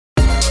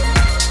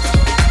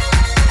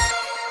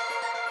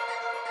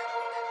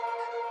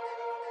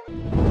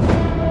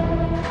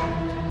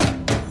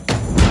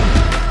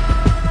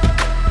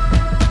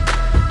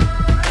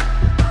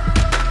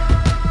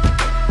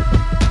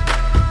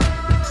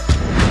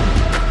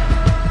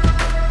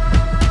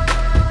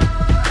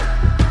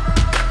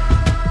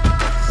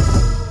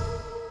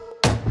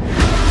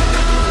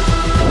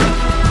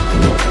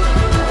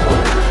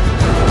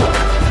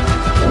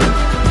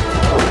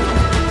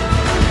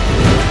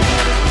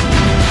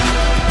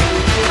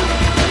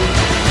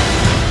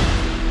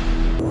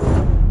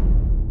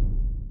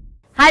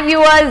Hi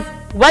viewers,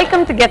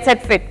 welcome to Get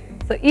Set Fit.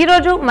 So ee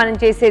roju manam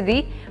chesedi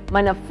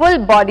mana full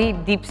body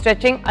deep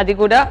stretching adi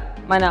kuda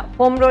mana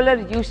foam roller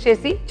use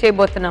chesi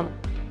cheyabothunnam.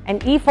 And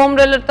ee foam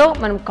roller tho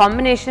manam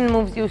combination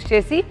moves use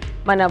chesi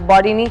mana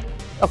body ni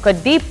oka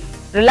deep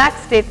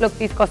relaxed state loki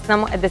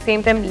teesukostunnam, at the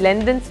same time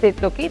lengthened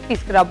state loki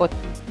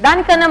teeskurabothunnam.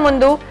 Danikanna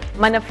mundu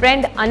mana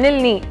friend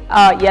Anil ni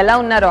ela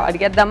unnaro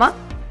adigeddama.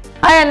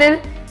 Hi Anil.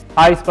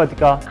 Hi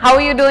Spatika. How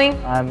are you doing?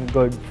 I'm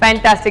good.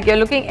 Fantastic. You're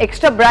looking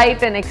extra bright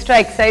and extra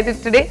excited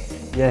today.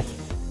 Yes.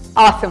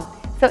 Awesome.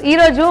 So ee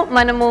roju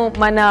manamu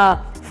mana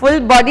full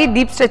body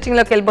deep stretching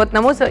loki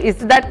velibothunamu. So is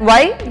that why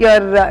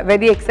you're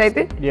very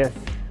excited? Yes.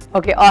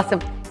 Okay,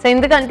 awesome. So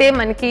endukante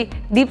manaki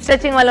deep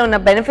stretching valla unna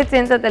benefits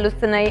ento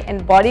telustunayi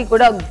and body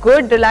kuda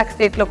good relaxed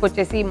state loki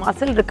vachesi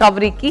muscle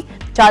recovery ki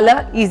chala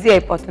easy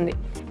ayipotundi.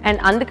 And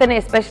అందుకనే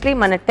especially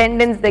మన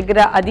tendons దగ్గర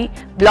అది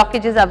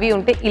blockages అవి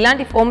ఉంటే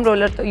ఇలాంటి foam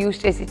రోలర్తో use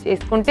చేసి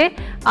చేసుకుంటే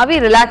అవి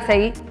రిలాక్స్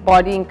అయ్యి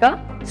బాడీ ఇంకా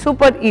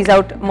సూపర్ ఈజ్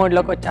అవుట్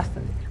మోడ్లోకి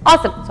వచ్చేస్తుంది.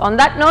 Awesome. So on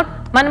that note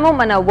మనము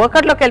మన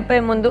వర్కౌట్లోకి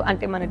వెళ్ళిపోయే ముందు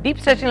అంటే మన డీప్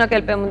స్ట్రెచింగ్లోకి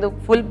వెళ్ళిపోయే ముందు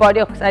ఫుల్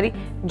బాడీ ఒకసారి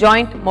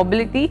జాయింట్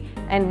మొబిలిటీ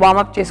అండ్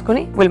వార్మప్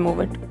చేసుకుని will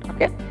move it.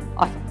 Okay,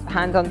 awesome.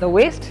 Hands on the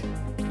waste,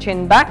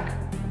 చిన్ back.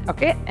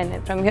 Okay, and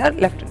then from here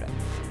left and right.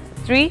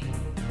 3,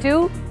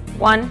 2,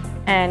 1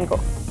 and go.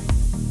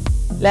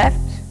 Left.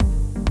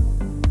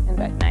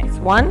 Right, nice.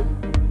 1,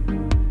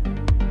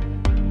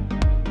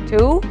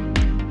 2,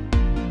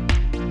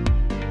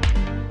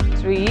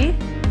 3,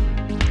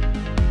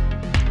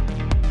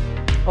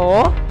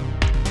 4,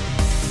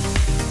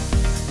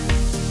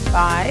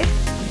 5,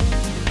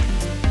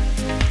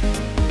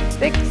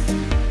 6,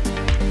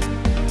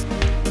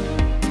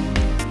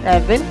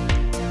 7,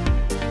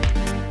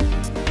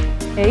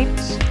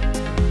 8,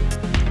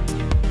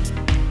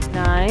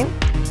 9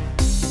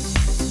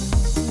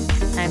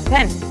 and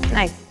 10.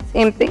 Nice.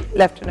 Same thing,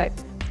 left and right.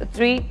 So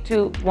 3,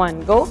 2, 1,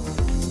 go.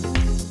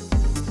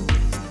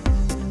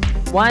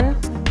 1,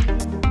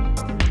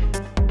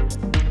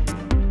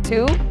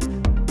 2,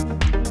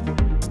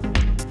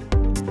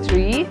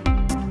 3,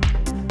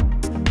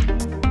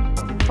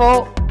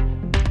 4,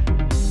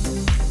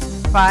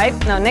 5.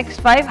 Now next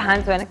 5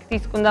 hands venaki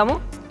teeskundamu.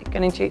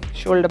 Ikkada nunchi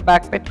shoulder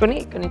back pettukoni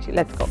ikkada nunchi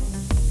let's go.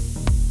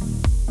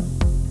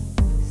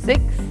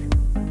 6,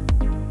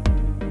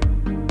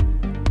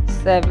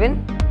 7,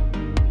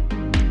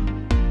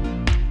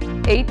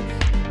 8,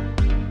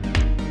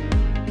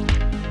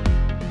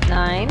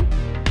 9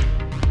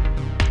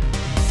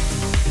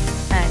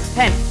 and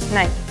 10.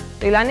 Nice.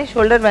 So ilani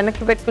shoulder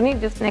venaki pettukoni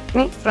just neck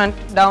ni front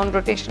down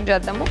rotation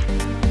chedamu.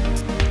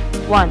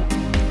 1,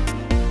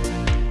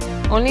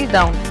 only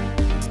down.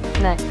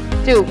 Nice.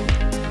 2,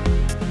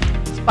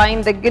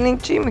 spine దగ్గర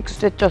నుంచి మీకు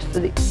stretch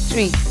వస్తుంది.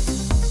 3,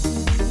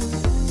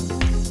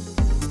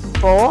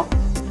 4,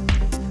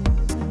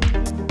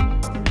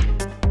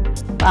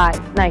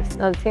 5. Nice.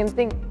 Now the same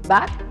thing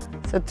back.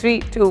 So 3,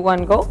 2,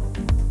 1, go.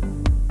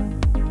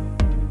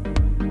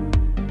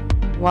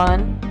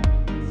 1,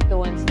 slow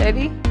and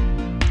steady.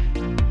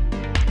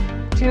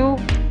 2,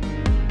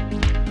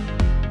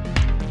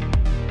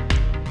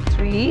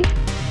 3,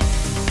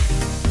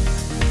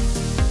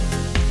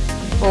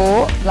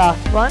 4,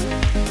 last one,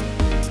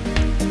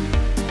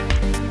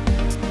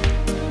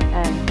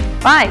 and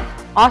 5.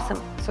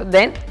 Awesome. So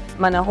then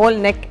mana whole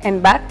neck and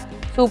back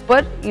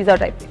super ease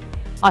out అయిపోయింది.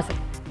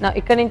 Awesome. Now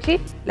ikkada nunchi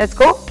let's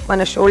go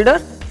mana shoulder.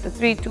 So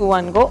 3, 2,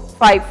 1, go.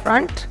 5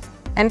 front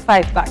and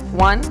 5 back.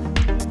 1,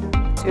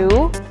 2,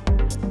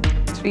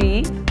 3,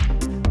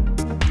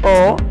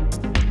 4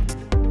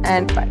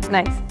 and 5.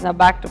 Nice. Now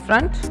back to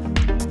front.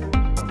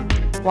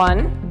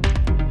 1,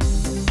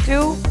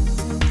 2,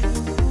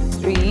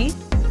 3,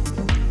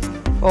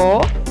 4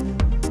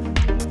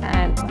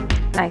 and 5.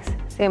 Nice.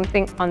 Same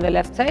thing on the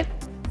left side.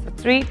 So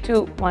 3,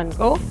 2, 1,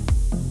 go.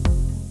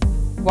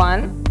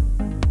 1,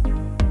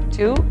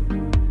 2,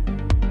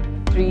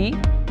 3,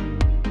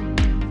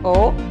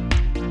 4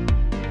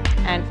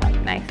 and 5.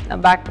 Nice. Now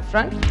back to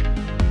front.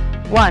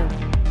 1,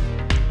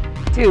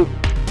 2,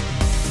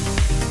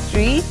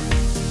 3,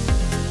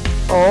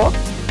 4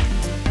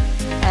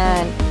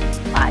 and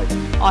 5.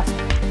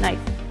 Awesome.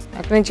 Nice.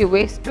 Now clench your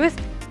waist twist.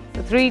 So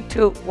 3,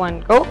 2, 1,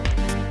 go.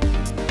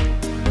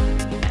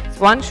 Nice.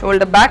 1,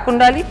 shoulder back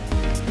undali.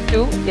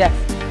 2, yes.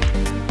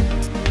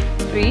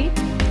 3,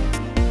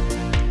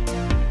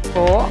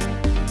 4,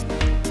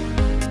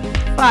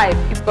 5.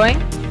 Keep going.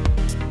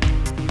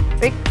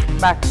 6,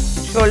 back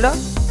shoulder.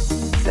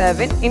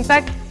 7. In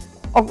fact,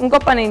 ఇంకో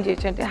పని ఏం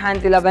చేయొచ్చు అంటే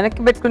hands ఇలా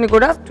వెనక్కి పెట్టుకుని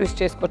కూడా twist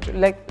చేసుకోవచ్చు.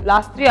 లైక్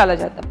లాస్ట్ 3 అలా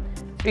చేద్దాం.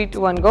 3,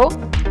 2, 1, go.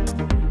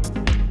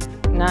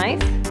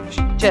 Nice.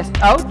 Chest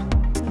out.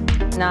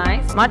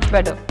 Nice. Much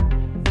better.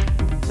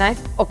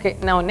 Nice. Okay.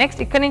 Now next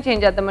ఇక్కడ నుంచి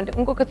ఏం చేద్దామంటే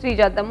ఇంకొక 3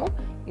 చేద్దాము.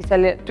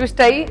 ఈసారి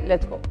ట్విస్ట్ అయ్యి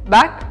let's go.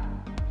 Back,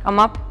 come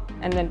up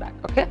and then back.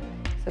 Okay.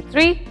 So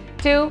 3,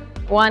 2,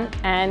 1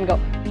 and go.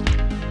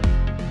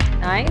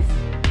 Nice.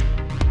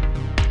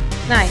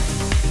 Nice.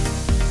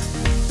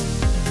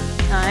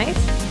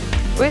 Nice.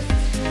 Twist.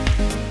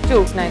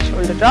 2. Nice.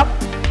 Shoulder drop.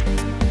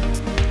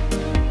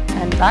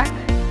 And back.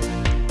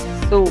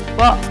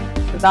 Super.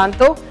 So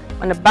దాంతో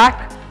మన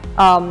back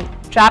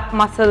trap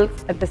muscles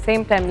at the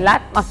same time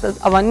lot muscles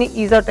అవన్నీ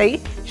is out అయ్యి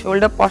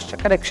shoulder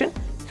posture correction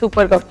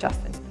సూపర్గా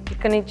వచ్చేస్తుంది.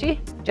 ఇక్కడ నుంచి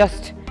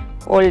just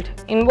hold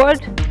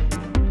inward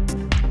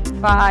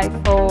 5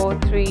 4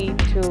 3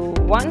 2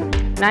 1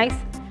 nice.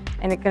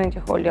 And ఇక్కడ నుంచి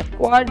హోల్డ్ యువర్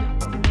క్వాడ్.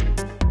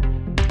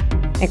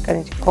 ఇక్కడ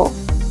నుంచి గో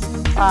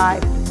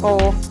 5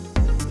 4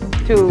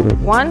 2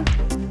 1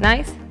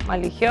 నైస్.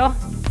 మళ్ళీ here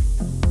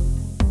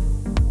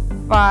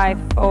 5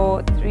 4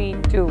 3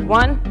 2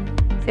 1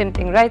 same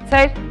thing right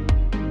side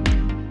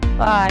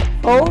 5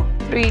 4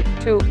 3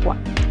 2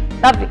 1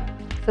 lovely.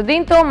 So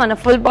దీంతో మన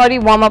ఫుల్ బాడీ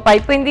వార్మప్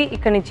అయిపోయింది.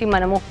 ఇక్కడ నుంచి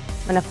మనము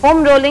మన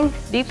ఫోమ్ రోలింగ్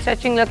డీప్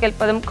స్ట్రెచింగ్లోకి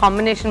వెళ్ళిపోదాం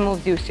కాంబినేషన్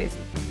మూవ్స్ యూస్ చేసి.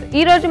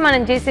 ఈ రోజు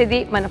మనం చేసేది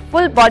మన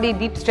ఫుల్ బాడీ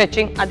డీప్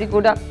స్ట్రెచింగ్, అది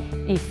కూడా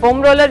ఈ ఫోమ్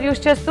రోలర్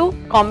యూస్ చేస్తూ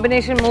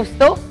కాంబినేషన్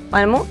మూవ్స్తో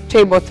మనము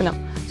చేయబోతున్నాం.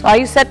 So I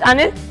you set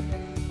Anil?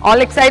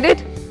 All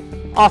excited?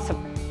 Awesome.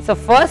 So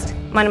first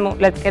మనము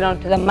let's get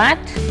on to the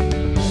mat.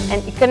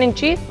 And ఇక్కడ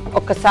నుంచి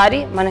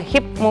ఒక్కసారి మన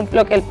హిప్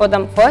మూవ్లోకి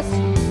వెళ్ళిపోదాం ఫస్ట్.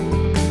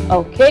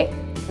 ఓకే,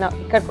 నా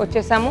ఇక్కడికి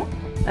వచ్చేసాము.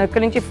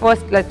 ఇక్కడ నుంచి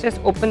first let's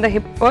just open the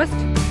hip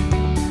first,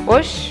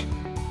 push,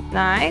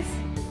 nice,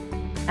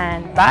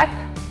 and back.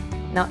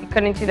 Now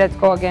ikkada nunchi let's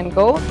go again,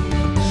 go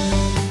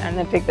and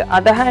then take the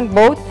other hand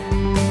both,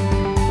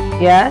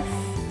 yes,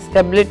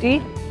 stability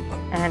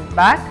and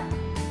back.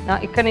 Now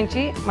ikkada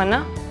nunchi mana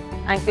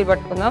ankle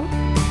pattukundam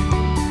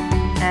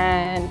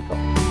and go,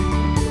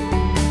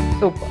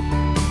 super,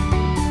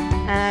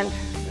 and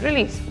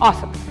release,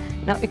 awesome.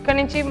 Now ikkada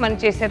nunchi man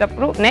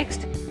chesetappudu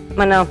next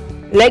mana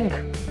leg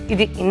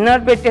idi inner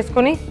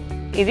petteskoni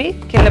idi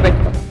kinda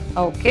pettukodam.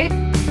 Okay,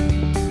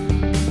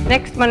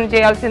 next మనం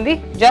చేయాల్సింది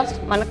just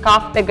మన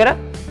cough దగ్గర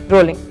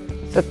rolling.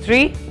 So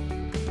 3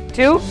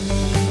 2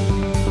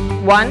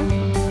 1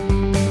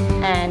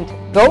 and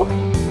go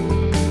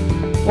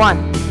 1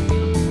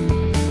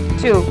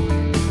 2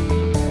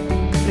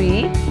 3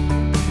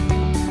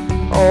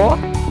 4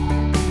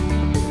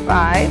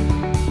 5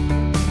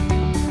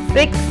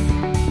 6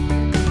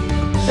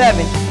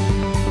 7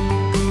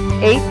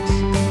 8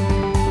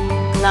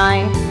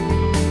 9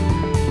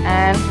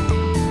 and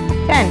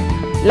 10.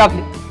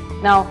 Lovely.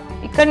 Now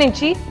ఇక్కడ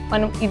నుంచి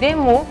మనం ఇదే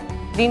move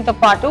దీంతో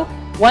పాటు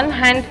వన్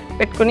హ్యాండ్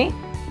పెట్టుకుని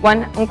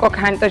ఇంకొక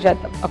హ్యాండ్తో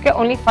చేద్దాం. Okay,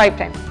 only 5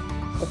 times.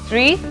 So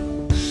 3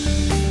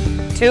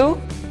 2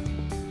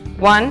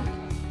 1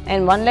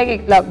 and one leg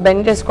ఇట్లా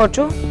బెండ్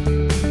చేసుకోవచ్చు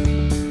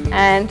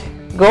అండ్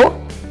గో.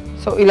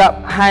 సో ఇలా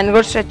హ్యాండ్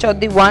కూడా స్ట్రెచ్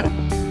అవుద్ది. 1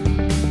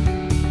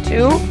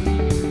 2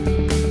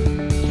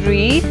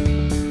 3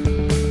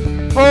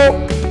 4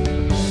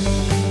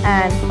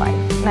 and 5.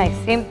 Nice.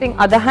 Same thing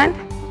other hand.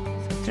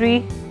 So 3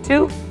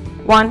 2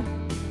 1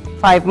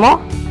 5 more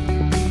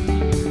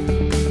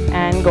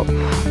and go.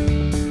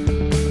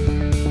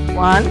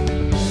 1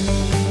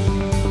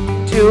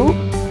 2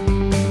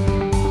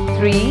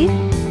 3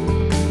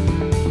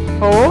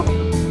 4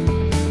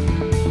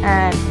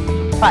 and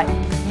 5.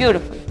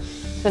 Beautiful.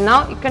 So now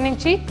ikkada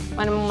nunchi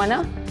manam mana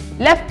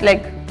left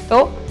leg to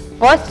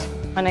first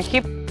mana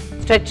hip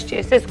stretch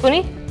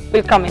cheseskoni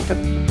will come into.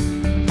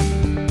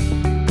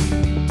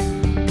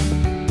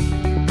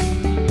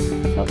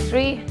 So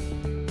 3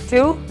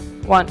 2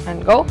 1 and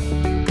go.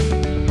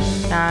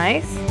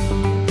 Nice.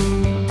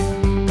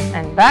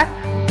 And back.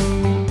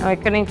 Now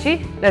ikkada nunchi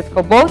let's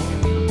go both.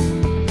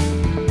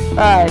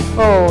 5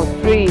 4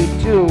 3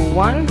 2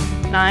 1.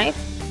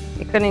 Nice.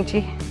 Ikkada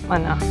nunchi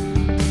mana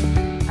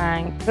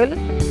ankle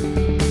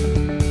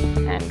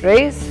and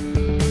raise.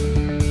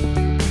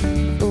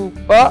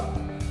 Super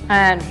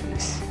and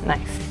release.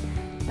 Nice.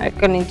 Now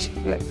ikkada nunchi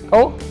let's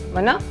go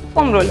mana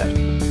foam roller.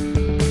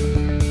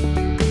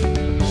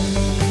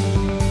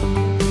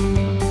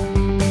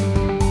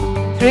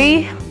 3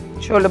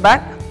 shoulder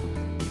back,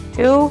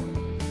 2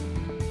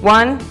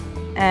 1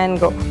 and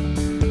go.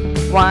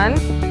 1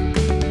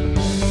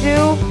 2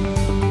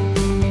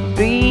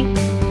 3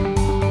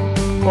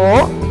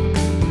 4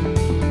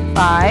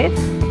 5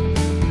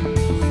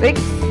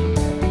 6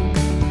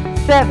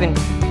 7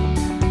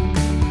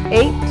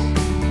 8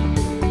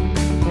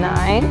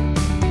 9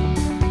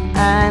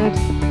 and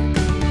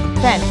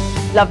 10.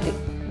 Lovely.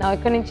 Now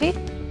ikkada nunchi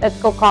let's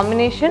go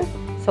combination.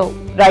 So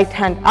right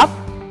hand up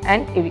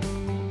and ivi.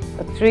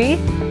 So 3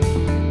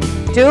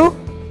 2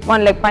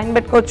 1 leg pine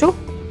pettukochu.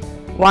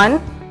 1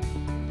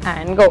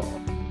 and go.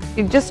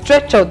 You just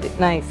stretch out it.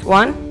 Nice.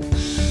 1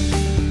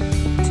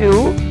 2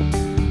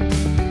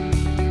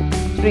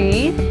 3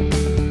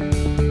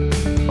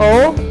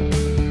 4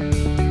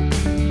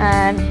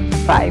 and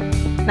 5.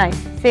 Nice.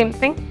 Same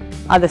thing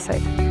other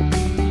side.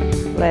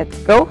 Let's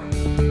go.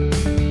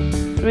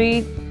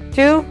 3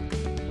 2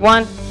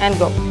 1 and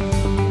go.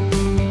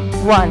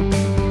 1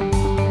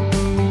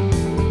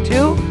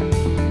 2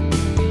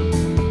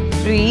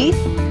 3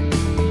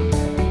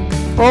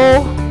 4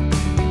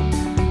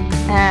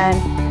 and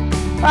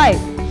 5.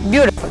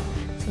 Beautiful.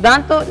 So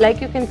danto like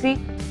you can see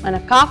mana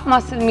calf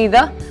muscle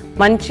meeda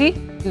manchi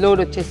load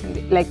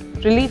vachesindi, like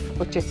relief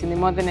vachesindi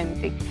more than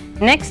anything.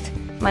 Next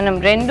manam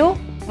rendu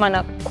mana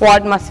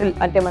quad muscle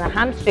ante mana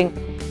hamstring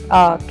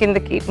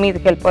kindaki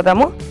meedaki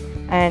vellipodamu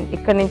and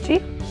ikkada nunchi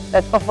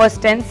let's go first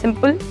 10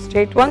 simple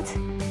straight ones,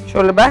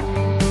 shoulder back,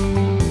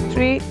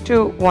 3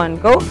 2 1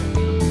 go.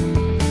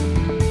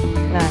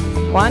 Nice.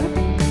 1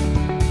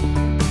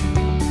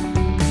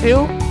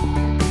 2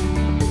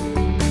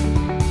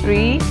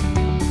 3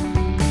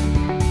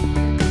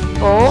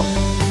 4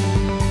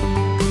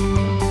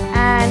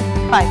 and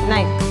 5.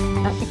 Nice.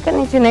 ఇక్కడ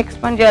నుంచి next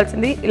పని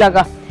చేయాల్సింది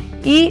ఇలాగా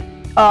ఈ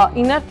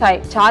inner thigh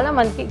చాలా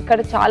మనకి ఇక్కడ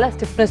చాలా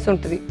స్టిఫ్నెస్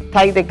ఉంటుంది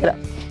థై దగ్గర.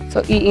 సో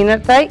ఈ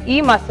ఇన్నర్ థై ఈ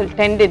మసిల్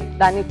టెండిన్,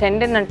 దాన్ని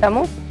టెండిన్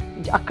అంటాము,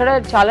 అక్కడ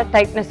చాలా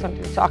టైట్నెస్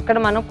ఉంటుంది. సో అక్కడ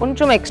మనం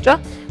కొంచెం ఎక్స్ట్రా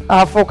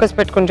ఫోకస్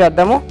పెట్టుకొని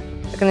చేద్దాము.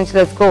 ఇక్కడ నుంచి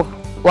లెట్స్ గో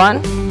 1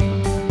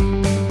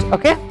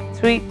 ఓకే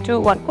 3 2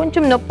 1.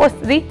 కొంచెం నొప్పి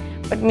వస్తుంది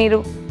బట్ మీరు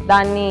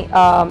దాన్ని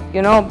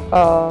యునో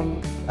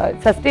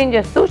సస్టైన్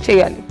చేస్తూ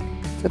చేయాలి.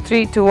 So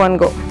 3 2 1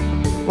 go.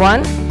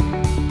 1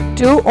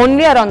 2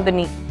 only around the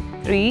knee,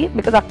 3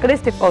 because akkade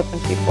stiff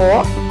avutundi, 4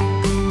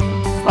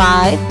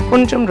 5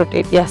 కొంచెం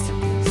rotate, yes,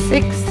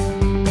 6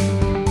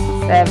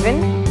 7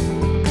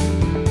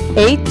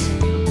 8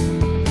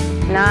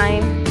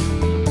 9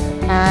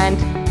 and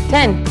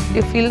 10.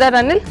 You feel that,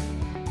 Anil?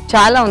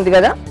 చాలా ఉంది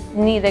కదా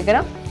నీ దగ్గర,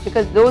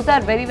 because those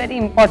are very very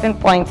important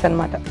points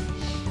అన్నమాట.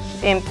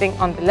 Same thing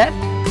on the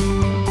left.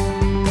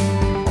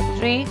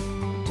 3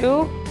 2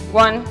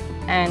 1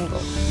 and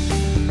go.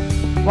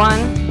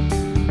 1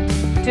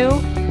 2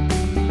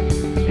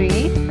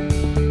 3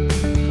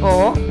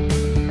 4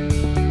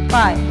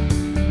 5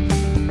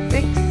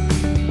 6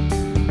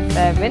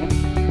 7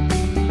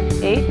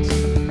 8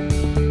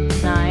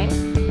 9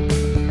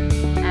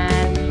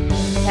 and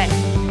 10.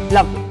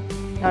 Lovely.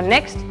 Now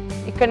next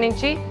ఇక్కడ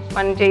నుంచి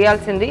మనం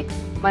చేయాల్సింది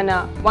మన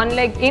 1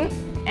 leg in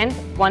and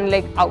 1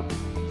 leg out.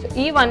 So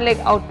ఈ 1 leg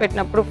out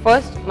పెట్టినప్పుడు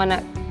ఫస్ట్ మన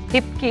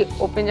హిప్ కి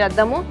ఓపెన్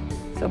చేద్దాము.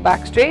 So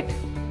back straight,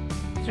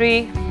 3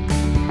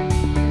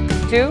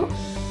 2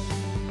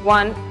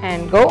 1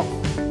 and go.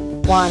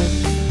 1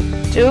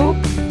 2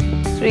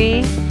 3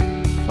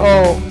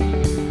 4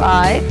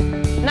 5.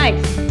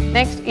 Nice.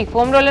 Next ఈ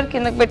foam roller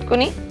కిందకి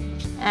పెట్టుకుని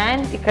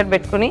and ఇక్కడ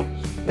పెట్టుకుని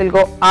we'll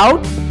go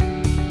out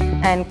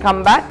and come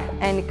back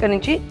and ఇక్కడ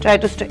నుంచి try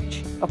to stretch.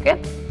 Okay,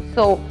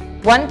 so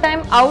one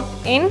time out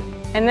in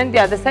and then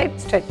the other side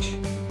stretch.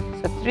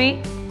 So 3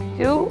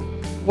 2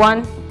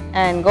 1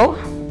 and go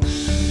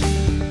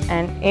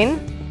and in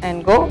and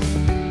go.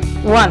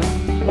 1.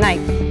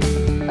 Nice.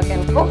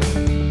 Again go,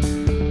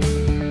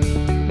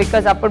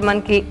 because అప్పుడు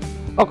మనకి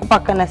ఒక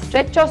పక్కన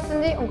stretch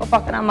వస్తుంది, ఇంకో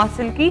పక్కన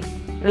muscle కి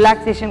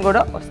రిలాక్సేషన్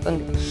కూడా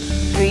వస్తుంది.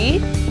 3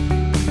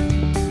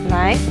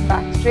 nice,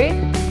 back straight,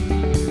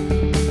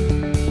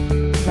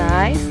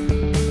 nice,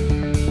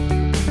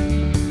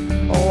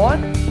 4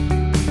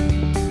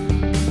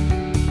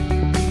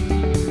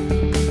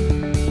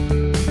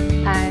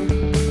 and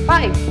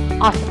 5.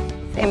 Awesome.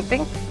 Same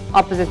thing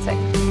opposite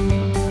side.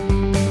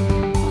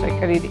 So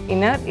ఇక్కడ ఇది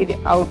inner, ఇది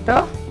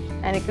outer,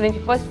 and ఇక్కడ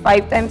నుంచి first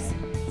 5 times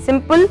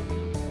simple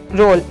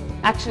roll.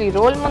 Actually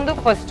roll mundu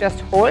first just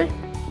hold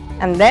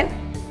and then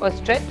first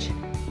stretch.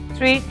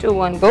 3 2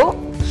 1 go.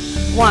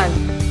 1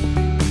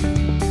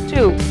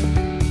 2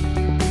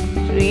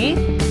 3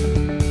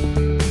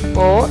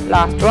 4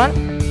 last one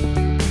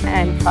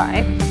and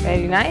 5.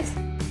 Very nice.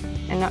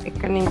 And now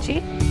ikkada nunchi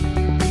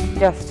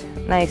just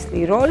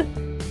nicely roll.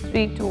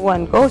 3 2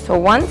 1 go. So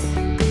once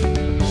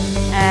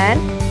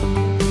and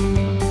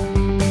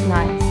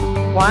nice.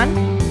 1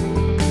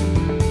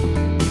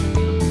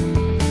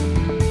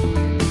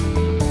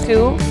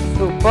 2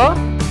 super,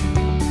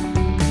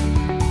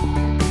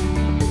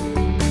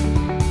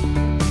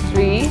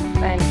 3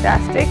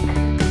 fantastic,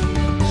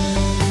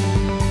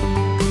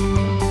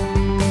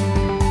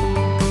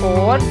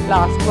 4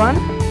 last one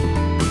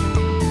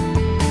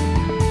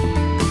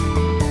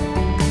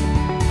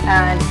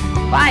and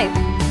 5.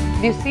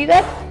 Do you see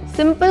that?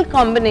 Simple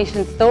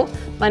combinations తో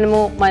మనము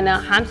మన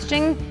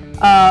hamstring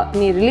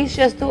ని release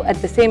చేస్తూ at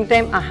the same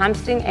time ఆ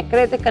hamstring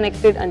ఎక్కడైతే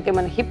connected అంటే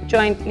మన hip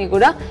joint ని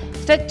కూడా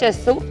స్ట్రెచ్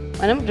చేస్తూ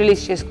మనం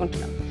రిలీజ్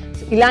చేసుకుంటున్నాం.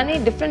 సో ఇలానే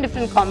డిఫరెంట్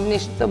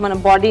కాంబినేషన్తో మన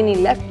బాడీని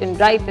లెఫ్ట్ అండ్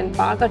రైట్ అండ్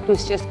బాగా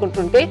ట్విస్ట్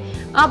చేసుకుంటుంటే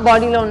ఆ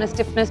బాడీలో ఉన్న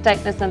స్టిఫ్నెస్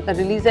టైట్నెస్ అంతా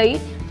రిలీజ్ అయ్యి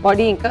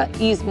బాడీ ఇంకా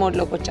ఈజ్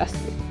మోడ్లోకి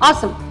వచ్చేస్తుంది.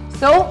 ఆసమ్.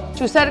 సో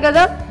చూసారు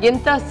కదా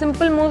ఎంత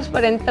సింపుల్ మూవ్స్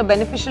బట్ ఎంత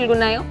బెనిఫిషియల్గా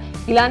ఉన్నాయో.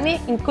 ఇలానే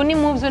ఇంకొన్ని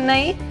మూవ్స్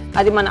ఉన్నాయి,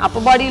 అది మన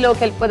అప్పర్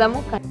బాడీలోకి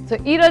వెళ్ళిపోదాము. సో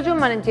ఈరోజు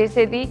మనం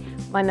చేసేది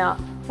మన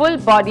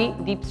ఫుల్ బాడీ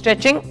డీప్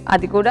స్ట్రెచింగ్,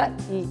 అది కూడా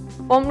ఈ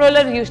ఫోమ్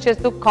రోలర్ యూజ్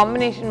చేస్తూ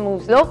కాంబినేషన్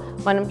మూవ్స్లో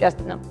మనం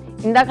చేస్తున్నాం.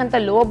 ఇందాకంతా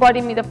లోవర్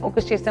బాడీ మీద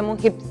ఫోకస్ చేసాము,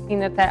 hips,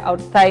 inner thigh,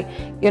 out thigh,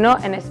 you know,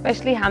 and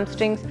especially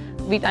hamstrings,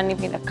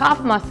 వీటన్నిటి మీద,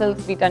 కాఫ్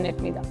మసిల్స్,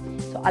 వీటన్నిటి మీద.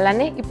 సో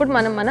అలానే ఇప్పుడు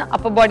మనం మన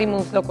అప్పర్ బాడీ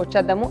మూవ్స్లోకి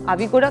వచ్చేద్దాము.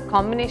 అవి కూడా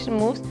కాంబినేషన్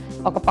మూవ్స్,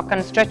 ఒక పక్కన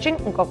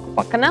స్ట్రెచింగ్, ఇంకొక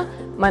పక్కన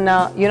మన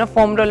యూనో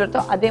ఫోమ్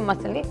రోలర్తో అదే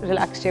మసిల్ని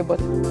రిలాక్స్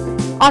చేయబోతుంది.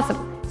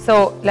 Awesome. So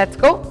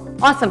let's go.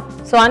 Awesome.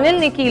 So Anil,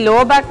 నీకు ఈ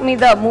లోవర్ బ్యాక్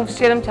మీద మూవ్స్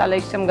చేయడం చాలా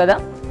ఇష్టం కదా?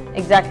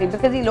 ఎగ్జాక్ట్లీ,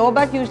 బికాజ్ ఈ లోవర్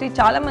బ్యాక్ యూజువల్లీ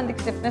చాలా మందికి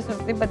స్టిఫ్నెస్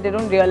ఉంటుంది, బట్ దే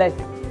డోంట్ రియలైజ్.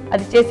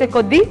 అది చేసే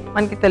కొద్దీ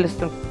మనకి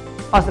తెలుస్తుంది.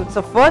 Awesome.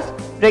 So first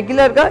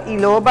regular ga ee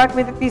lower back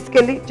మీద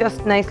తీసుకెళ్ళి just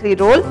nicely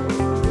roll.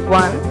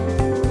 1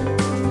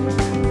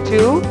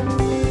 2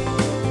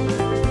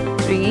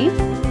 3 3,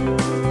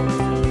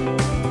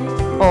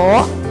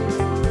 4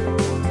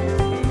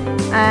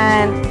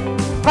 and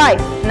 5.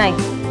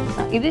 Nice.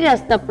 ఇది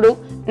చేసినప్పుడు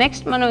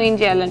నెక్స్ట్ మనం ఏం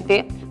చేయాలంటే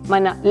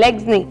మన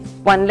లెగ్స్ ని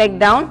one leg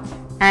down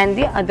and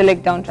the other leg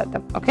down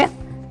చేద్దాం. ఓకే,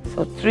 సో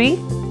 3,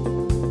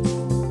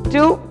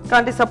 2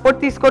 కాంటి సపోర్ట్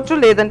తీసుకోవచ్చు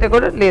లేదంటే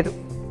కూడా లేదు.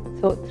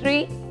 So 3,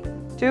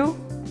 2,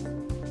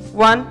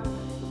 1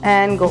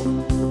 and go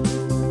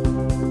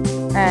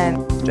and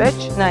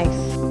stretch.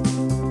 Nice,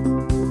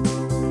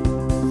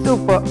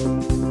 super.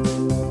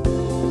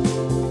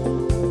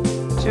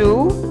 2,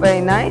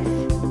 very nice.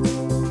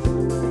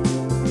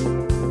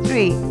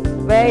 3,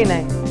 very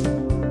nice.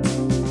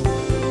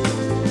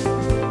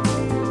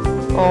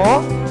 4,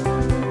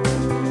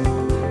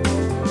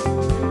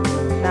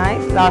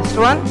 nice. Last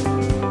one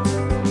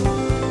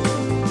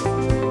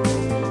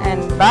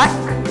and back.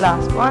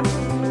 Last one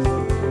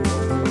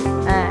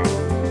and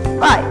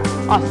 5.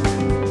 Awesome.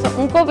 So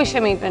ఇంకో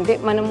విషయం ఏంటంటే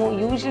మనము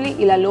usually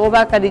ఇలా లో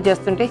బ్యాక్ అది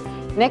చేస్తుంటే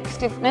నెక్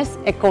స్టిఫ్నెస్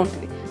ఎక్కువ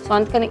ఉంటుంది. సో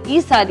అందుకని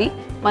ఈసారి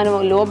మనము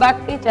లో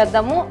బ్యాక్కి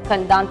చేద్దాము,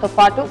 కానీ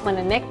దాంతోపాటు మన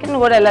నెక్ని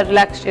కూడా ఎలా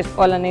రిలాక్స్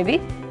చేసుకోవాలనేది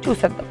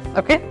చూసేద్దాం.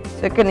 ఓకే,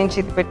 సో ఇక్కడ నుంచి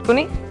ఇది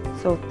పెట్టుకుని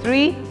సో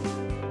 3,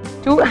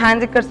 2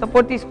 హ్యాండ్స్ ఇక్కడ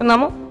సపోర్ట్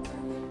తీసుకున్నాము,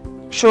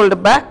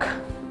 shoulder back.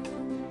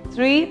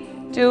 3,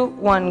 2,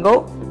 1 go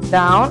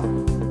down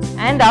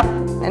and up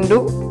and do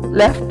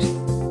left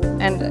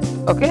and right.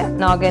 Okay,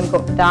 now again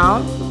go down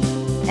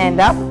and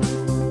up.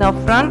 Now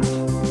front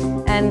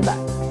and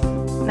back.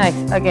 Nice.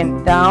 Again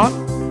down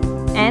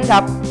and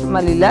up.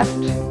 Mali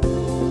left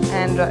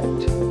and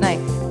right.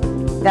 Nice.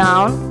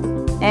 Down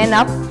and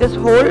up. Just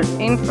hold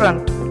in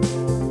front.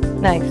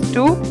 Nice.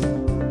 2,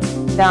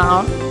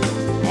 down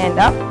and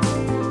up.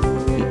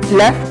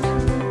 Left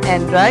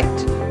and right.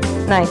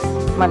 Nice.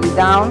 Mali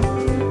down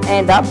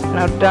and up.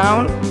 Now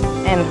down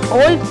and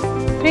hold.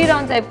 3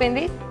 rounds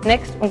అయిపోయింది.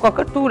 Next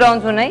ఇంకొక 2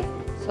 rounds ఉన్నాయి.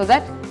 So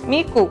that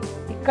మీకు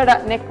ఇక్కడ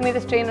neck మీద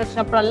strain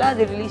వచ్చినప్పుడల్లా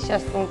అది release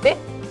చేస్తుంటే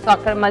so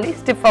అక్కడ మళ్ళీ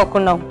స్టిఫ్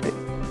అవ్వకుండా ఉంటుంది.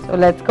 So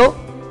let's go.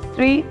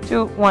 3,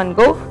 2, 1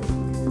 go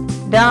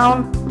down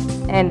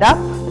and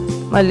up.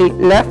 మళ్ళీ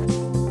left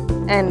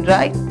and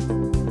right.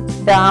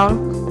 Down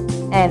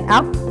and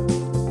up.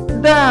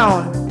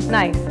 Down.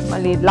 Nice.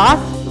 మళ్ళీ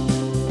last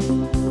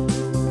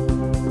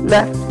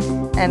left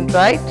and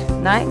right.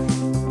 Nice.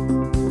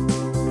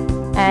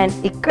 And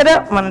ఇక్కడ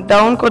మన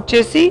డౌన్ కి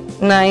వచ్చేసి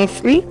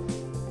nicely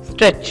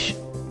stretch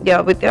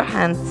with your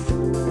hands.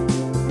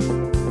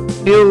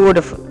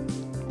 Beautiful.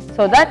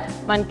 So that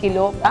మనకి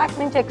లో బ్యాక్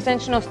నుంచి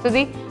extension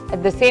వస్తుంది.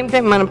 అట్ ద సేమ్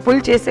టైం మనం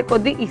పుల్ చేసే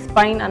కొద్దీ ఈ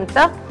స్పైన్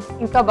అంతా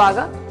ఇంకా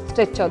బాగా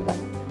stretch అవుద్దాం.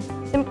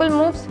 Simple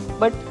moves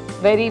but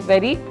very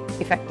very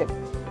effective.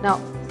 నా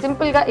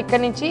సింపుల్గా ఇక్కడ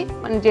నుంచి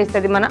మనం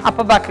చేసేది మన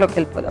అప్పర్ బ్యాక్లోకి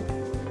వెళ్ళిపోదాం.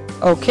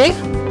 ఓకే,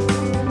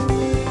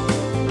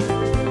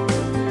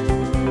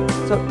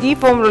 సో ఈ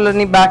ఫోమ్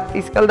రోలర్ని బ్యాక్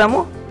తీసుకెళ్దాము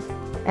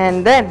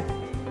అండ్ దెన్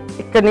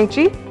ఇక్కడ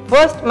నుంచి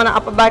ఫస్ట్ మన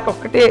అప్పర్ బ్యాక్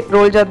ఒక్కటే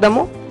రోల్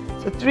చేద్దాము.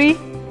 So 3,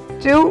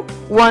 2,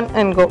 1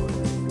 and go.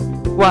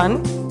 1,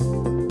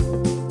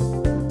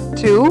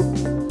 2,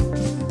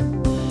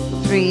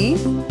 3,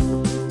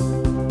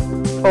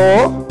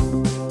 4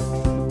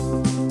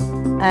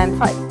 and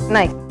 5.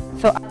 Nice.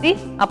 So అది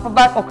అప్పర్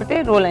బ్యాక్ ఒకటే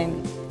రోల్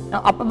అయింది.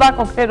 అప్పర్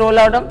బ్యాక్ ఒకటే రోల్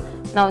అవడం.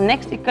 నా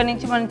నెక్స్ట్ ఇక్కడ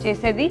నుంచి మనం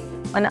చేసేది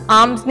మన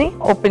ఆర్మ్స్ని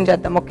ఓపెన్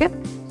చేద్దాం. Okay,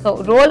 so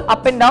role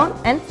up and down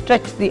and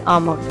stretch the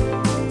arm out.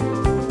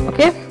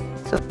 Okay,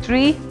 so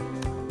 3,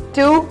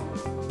 2,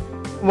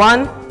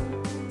 1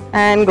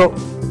 and go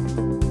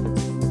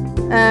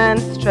and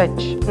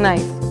stretch.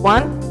 Nice.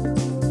 1,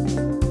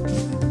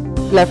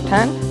 left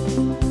hand.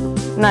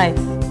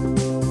 Nice.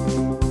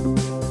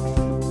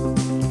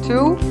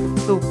 2,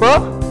 super.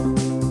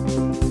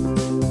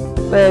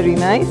 Very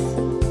nice.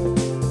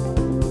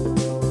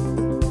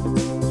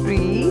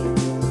 3,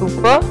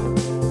 super.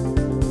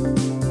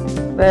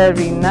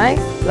 Very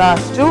nice.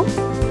 Last 2.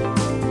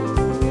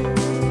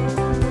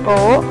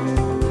 4.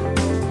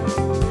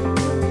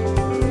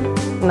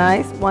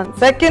 Nice. 1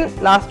 second.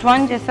 Last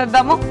one.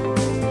 Cheseddamu.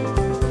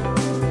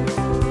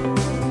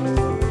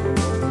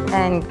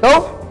 And go.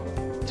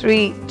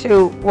 3, 2,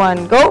 1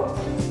 go.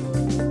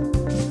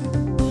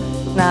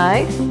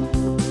 Nice.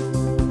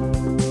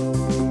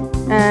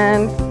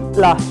 And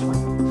last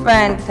one.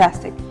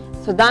 Fantastic.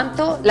 So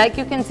danto like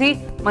you can see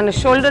mana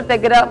shoulder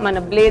daggara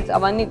mana blades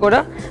avanni kuda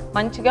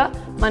manchiga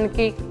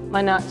manaki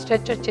mana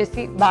stretch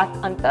vachesi back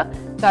anta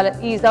chala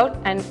ease out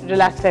and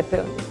relaxed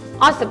ayipoyindi.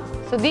 Awesome.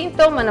 So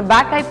deento mana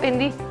back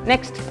ayipindi.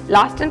 Next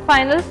last and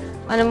final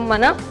manam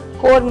mana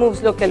core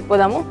moves loki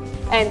vellipodamu.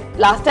 And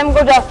last time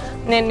kuda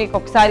నేను మీకు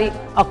ఒకసారి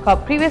ఒక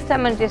previous time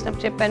మనం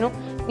చేసినప్పుడు చెప్పాను,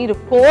 మీరు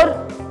core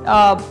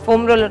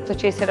foam రోలర్తో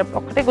చేసేటప్పుడు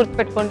ఒక్కటే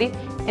గుర్తుపెట్టుకోండి,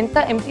 ఎంత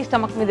ఎంటీ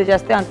స్టమక్ మీద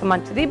చేస్తే అంత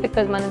మంచిది.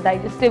 బికాజ్ మన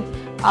డైజెస్టివ్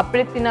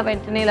అప్పుడే తిన్న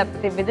వెంటనే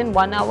లేకపోతే విదిన్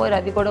 1 hour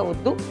అది కూడా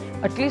వద్దు.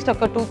 అట్లీస్ట్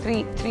ఒక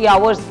 2-3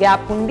 hours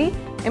గ్యాప్ ఉండి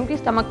ఎంటీ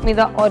స్టమక్ మీద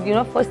are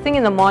first thing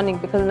in the morning,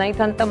 because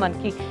night అంతా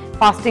మనకి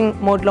ఫాస్టింగ్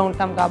మోడ్లో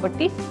ఉంటాం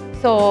కాబట్టి.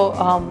 సో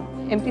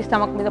ఎంటీ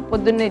స్టమక్ మీద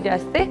పొద్దున్నే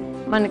చేస్తే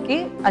మనకి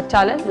అది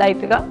చాలా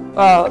లైట్గా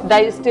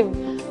డైజెస్టివ్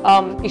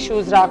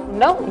issues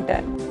రాకుండా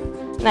ఉంటాయి.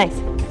 Nice.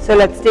 So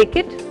let's take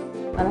it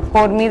మన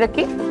కోర్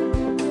మీదకి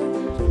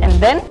అండ్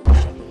దెన్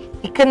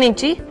ఇక్కడ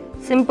నుంచి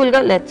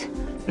సింపుల్గా లెట్స్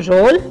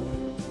రోల్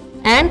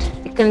అండ్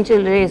ఇక్కడ నుంచి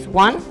race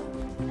 1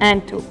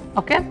 and 2.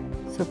 Okay,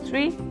 so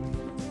 3,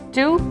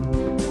 2,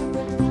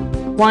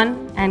 1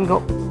 and go.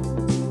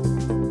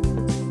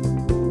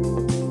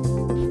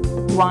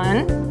 1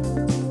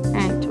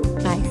 and 2.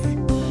 Nice.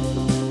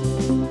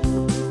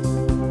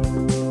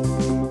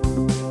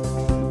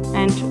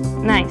 And 2.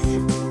 Nice.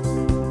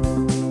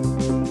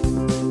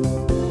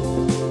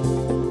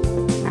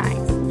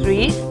 Nice.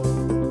 3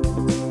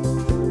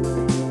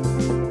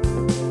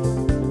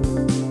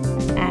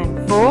 and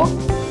 4.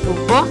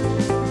 Super.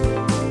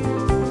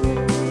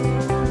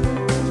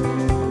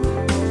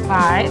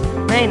 5.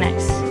 Very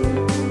nice.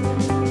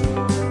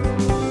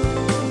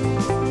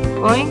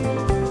 Going.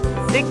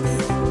 6.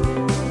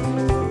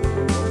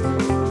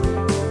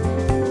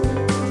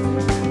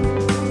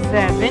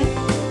 7.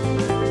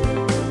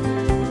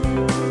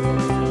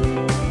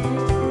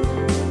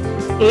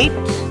 8.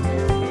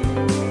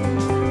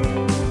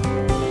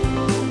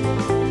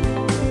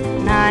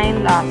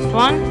 9. Last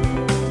one.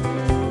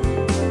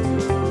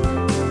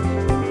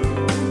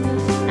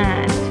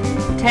 And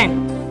 10.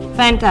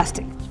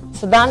 Fantastic.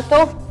 So దాంతో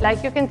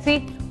like you can see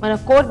మన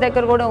core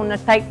దగ్గర కూడా ఉన్న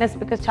టైట్నెస్,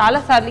 బికాస్ చాలా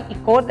సార్లు ఈ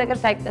కోర్ దగ్గర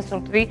టైట్నెస్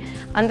ఉంటుంది.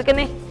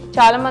 అందుకనే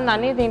చాలా మంది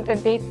అనేది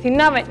ఏంటంటే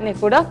తిన్న వెంటనే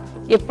కూడా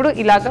ఎప్పుడు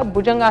ఇలాగా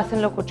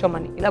భుజంగాసనలో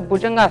కూర్చోమని, ఇలా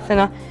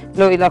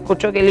భుజంగాసనలో ఇలా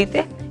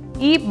కూర్చోగలిగితే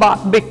ఈ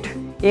బిట్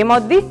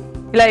ఏమవుద్ది,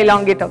 ఇలా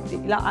ఇలాంగేట్ అవుద్ది.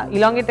 ఇలా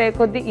ఇలాంగేట్ అయ్యే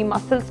కొద్దీ ఈ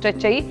మసిల్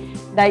స్ట్రెచ్ అయ్యి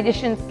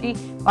డైజెషన్స్కి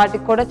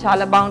వాటికి కూడా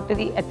చాలా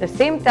బాగుంటుంది. అట్ ద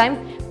సేమ్ టైం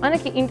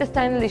మనకి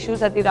ఇంటెస్టైనల్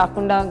ఇష్యూస్ అది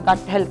రాకుండా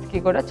గట్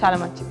హెల్త్కి కూడా చాలా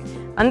మంచిది.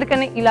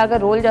 అందుకని ఇలాగ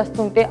రోల్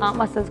చేస్తుంటే ఆ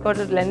మసిల్స్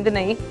కూడా లెంథెన్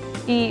అయ్యి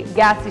ఈ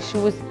గ్యాస్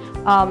ఇష్యూస్,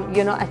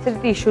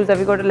 అసిడిటీ ఇష్యూస్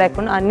అవి కూడా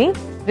లేకుండా అన్నీ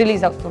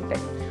రిలీజ్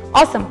అవుతుంటాయి.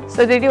 Awesome.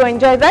 So did you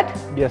enjoy that?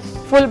 Yes.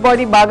 Full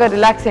body baga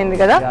relax ayindi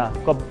kada?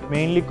 Yeah,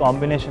 mainly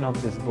combination of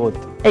this both.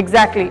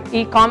 Exactly.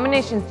 E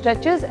combination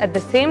stretches at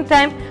the same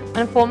time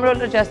man foam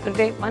roller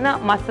chestunte mana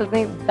muscles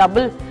ni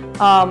double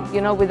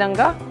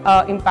vidanga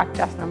impact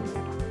chestunam.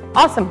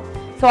 Awesome.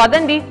 So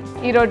adandi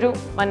ee roju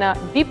mana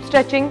deep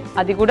stretching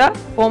adi kuda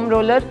foam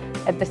roller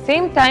at the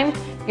same time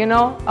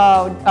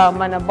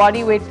mana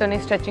body weight tone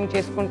stretching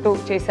cheskuntu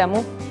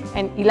chesamu.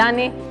 And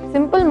ilane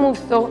simple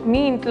moves తో మీ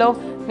ఇంట్లో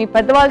మీ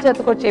పెద్దవాళ్ళ చేత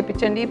కూడా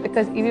చేయించండి,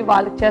 because ఇవి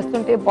వాళ్ళకి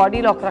చేస్తుంటే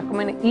బాడీలో ఒక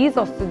రకమైన ఈజ్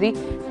వస్తుంది.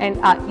 అండ్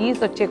ఆ ఈజ్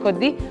వచ్చే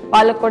కొద్దీ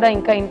వాళ్ళకు కూడా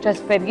ఇంకా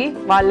ఇంట్రెస్ట్ పెరిగి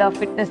వాళ్ళ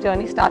ఫిట్నెస్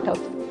జర్నీ స్టార్ట్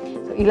అవుతుంది.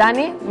 సో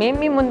ఇలానే మేము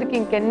మీ ముందుకి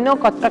ఇంకెన్నో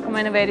కొత్త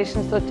రకమైన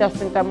వేరియేషన్స్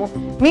వచ్చేస్తుంటాము.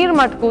 మీరు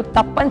మటుకు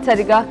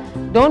తప్పనిసరిగా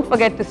don't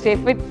forget to stay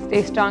fit, stay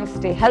strong,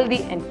 stay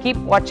healthy and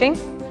keep watching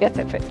get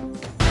it fit.